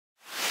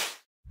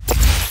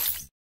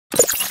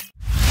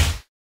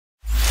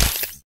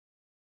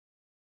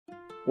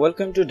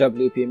Welcome to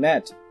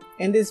Wpmet.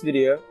 In this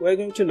video, we are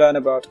going to learn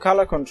about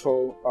color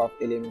control of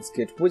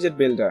ElementsKit Widget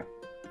Builder.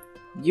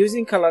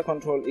 Using color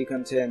control, you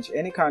can change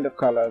any kind of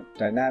color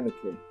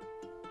dynamically.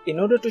 In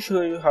order to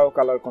show you how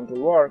color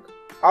control works,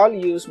 I'll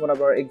use one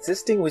of our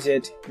existing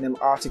widget named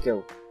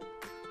Article.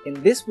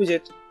 In this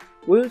widget,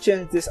 we will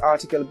change this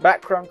article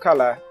background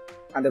color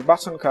and the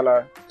button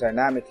color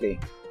dynamically.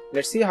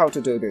 Let's see how to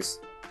do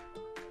this.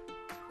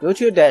 Go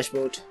to your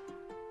dashboard,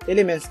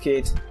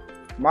 ElementsKit,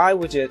 My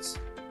Widgets,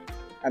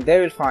 and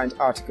there you'll find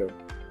Article.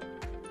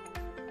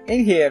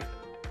 In here,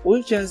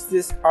 we'll change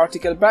this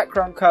article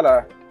background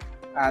color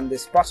and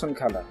this button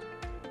color.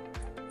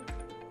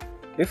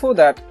 Before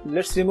that,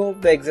 let's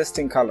remove the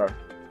existing color.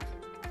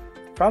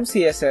 From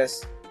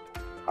CSS,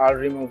 I'll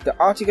remove the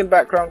article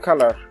background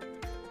color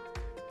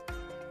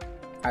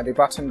and the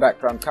button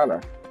background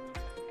color.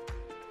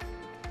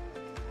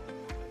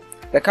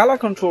 The color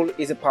control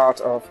is a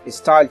part of a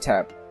Style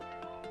tab.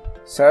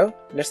 So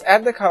let's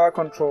add the color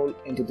control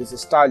into this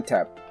Style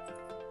tab.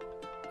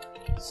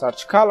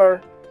 Search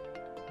color,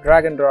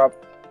 drag and drop.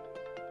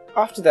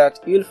 After that,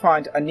 you'll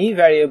find a new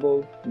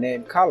variable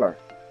named color.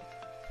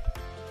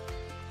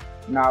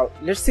 Now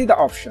let's see the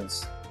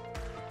options.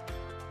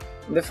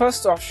 In the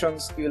first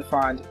options you'll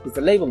find is the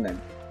label name.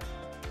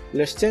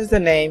 Let's change the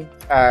name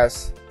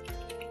as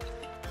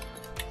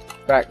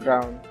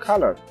background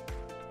color,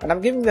 and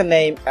I'm giving the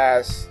name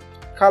as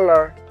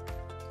color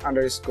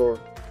underscore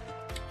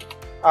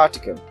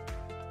article.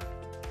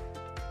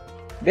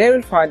 There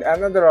you'll find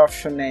another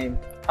option named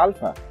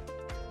alpha.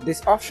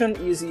 This option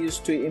is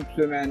used to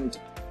implement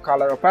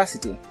color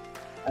opacity,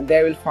 and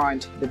there you'll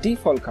find the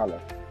default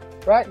color.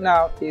 Right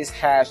now is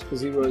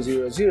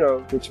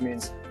 #000, which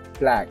means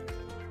black,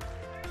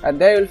 and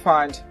there you'll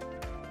find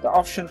the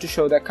option to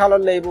show the color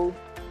label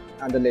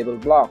and the label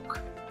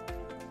block.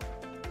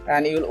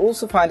 And you'll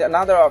also find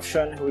another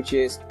option which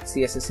is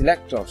CSS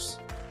selectors.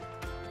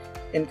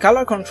 In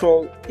color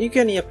control, you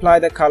can apply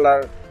the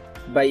color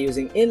by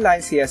using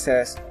inline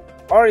CSS,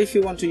 or if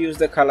you want to use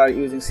the color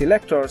using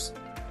selectors,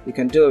 you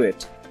can do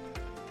it.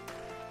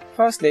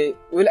 Firstly,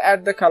 we'll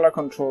add the color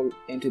control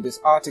into this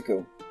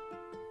article.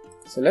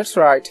 So let's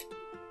write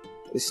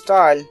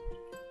style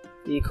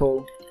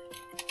equal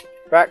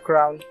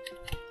background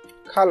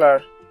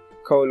color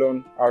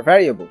colon our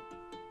variable.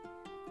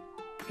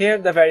 Here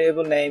the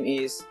variable name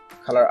is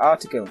color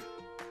article.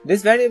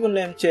 This variable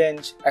name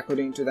change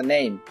according to the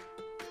name.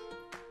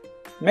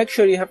 Make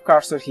sure you have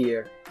cursor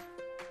here,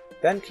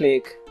 then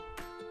click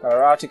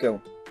color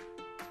article.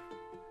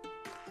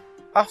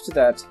 After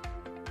that,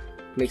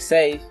 click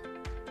save,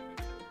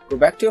 go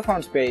back to your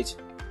font page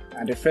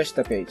and refresh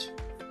the page.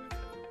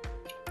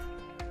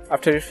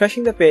 After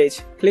refreshing the page,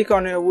 click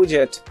on your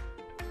widget,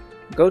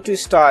 go to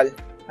style,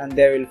 and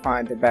there you'll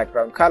find the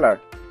background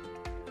color.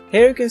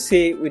 Here you can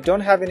see we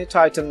don't have any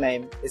title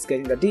name, it's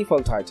getting the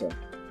default title.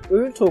 We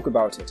will talk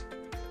about it.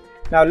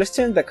 Now let's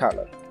change the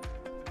color.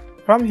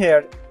 From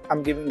here,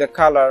 I'm giving the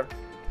color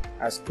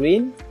as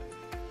green.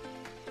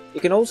 You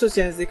can also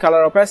change the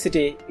color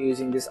opacity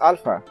using this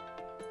alpha.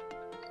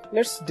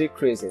 Let's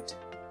decrease it,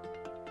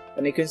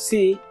 and you can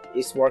see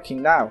it's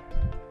working now.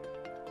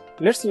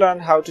 Let's learn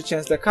how to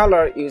change the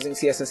color using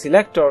CSS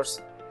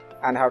selectors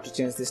and how to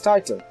change this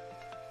title.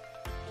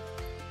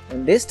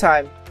 And this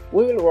time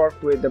we will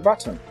work with the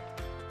button.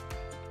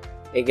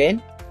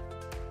 Again,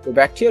 go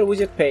back to your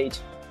widget page,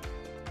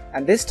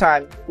 and this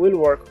time we'll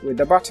work with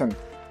the button.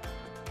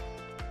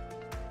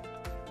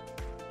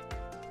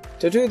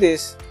 To do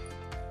this,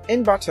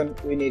 in button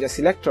we need a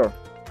selector.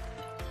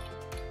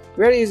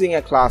 We are using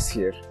a class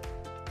here.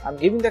 I'm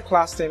giving the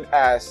class name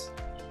as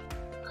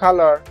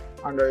color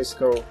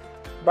underscore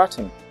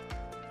button.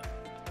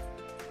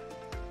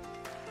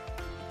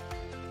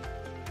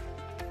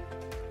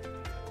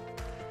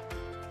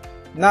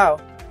 Now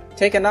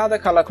take another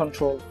color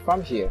control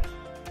from here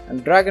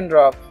and drag and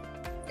drop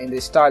in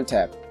the style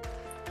tab.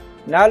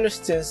 Now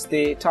let's change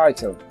the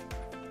title.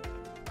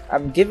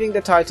 I'm giving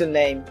the title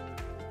name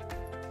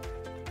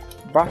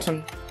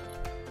button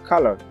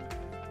color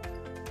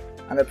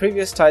and the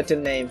previous title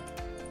name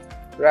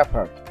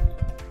wrapper.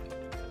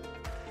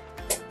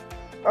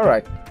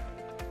 Alright,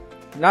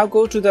 now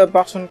go to the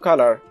button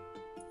color,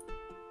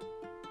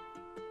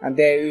 and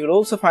there you will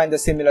also find the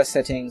similar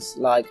settings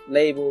like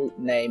label,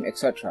 name,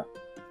 etc.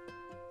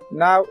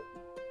 Now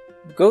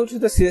go to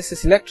the CSS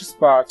selectors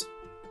part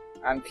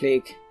and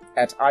click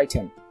Add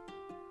Item.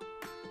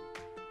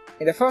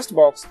 In the first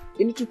box,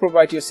 you need to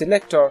provide your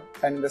selector,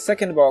 and in the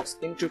second box,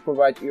 you need to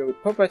provide your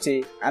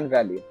property and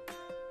value.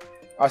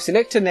 Our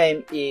selector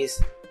name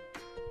is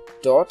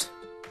dot,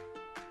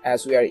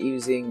 as we are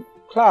using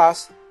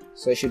class,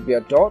 so it should be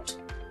a dot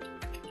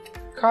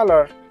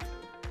color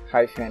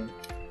hyphen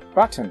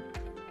button.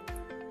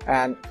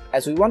 And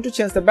as we want to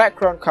change the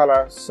background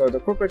color, so the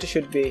property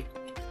should be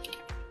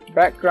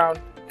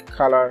background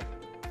color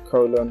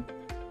colon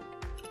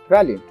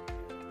value.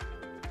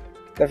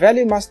 The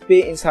value must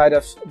be inside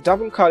of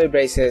double curly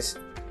braces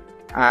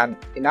and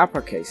in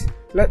uppercase.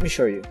 Let me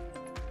show you.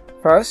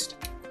 First,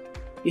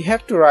 you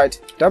have to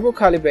write double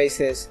curly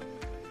braces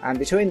and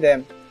between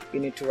them you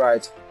need to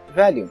write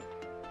value.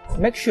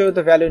 Make sure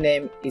the value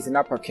name is in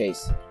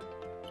uppercase.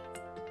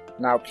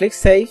 Now click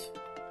Save,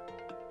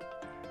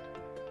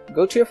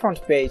 go to your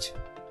front page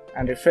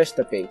and refresh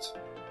the page.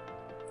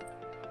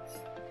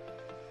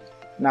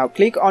 Now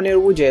click on your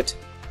widget,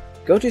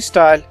 go to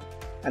Style,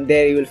 and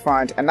there you will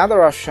find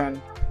another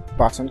option,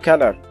 Button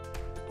Color.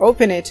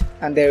 Open it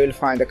and there you will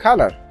find the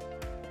color.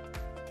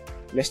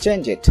 Let's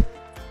change it.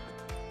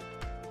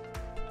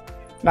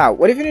 Now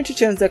what if you need to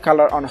change the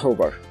color on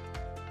hover?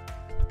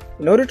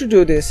 In order to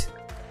do this,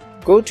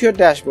 go to your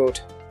dashboard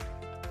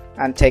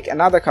and take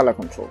another color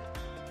control.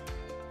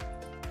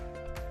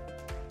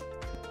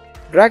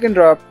 Drag and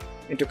drop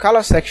into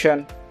color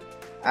section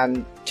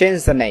and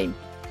change the name.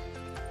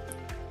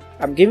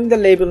 I'm giving the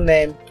label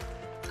name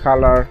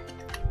color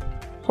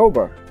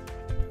hover.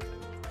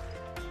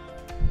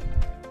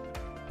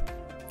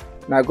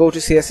 Now go to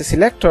CSS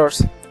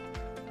selectors,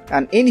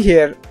 and in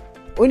here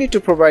we need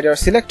to provide our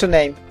selector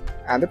name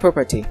and the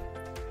property.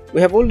 We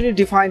have already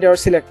defined our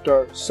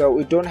selector, so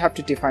we don't have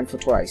to define for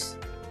twice.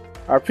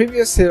 Our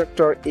previous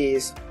selector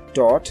is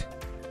dot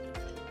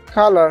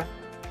color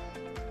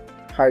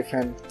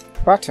hyphen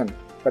button,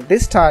 but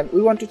this time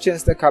we want to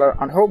change the color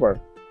on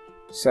hover,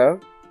 so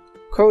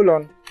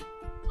colon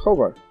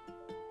hover.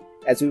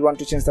 As we want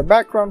to change the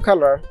background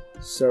color,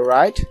 so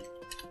write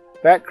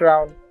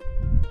background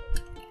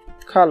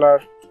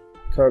color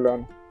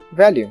colon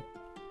value.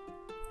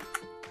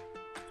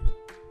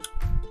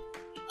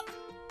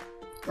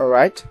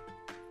 Alright,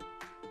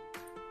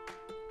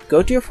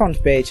 go to your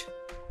front page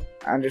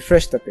and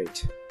refresh the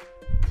page.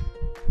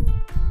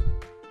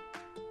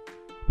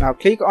 Now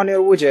click on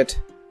your widget,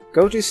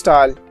 go to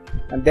Style,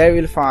 and there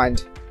you will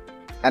find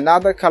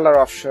another color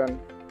option,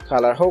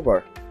 color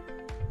hover.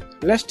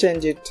 Let's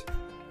change it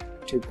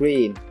to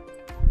green.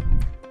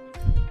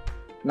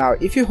 Now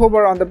if you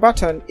hover on the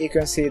button, you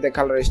can see the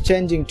color is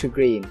changing to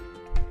green.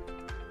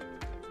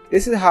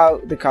 This is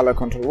how the color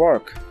control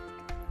works.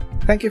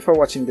 Thank you for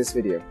watching this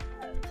video.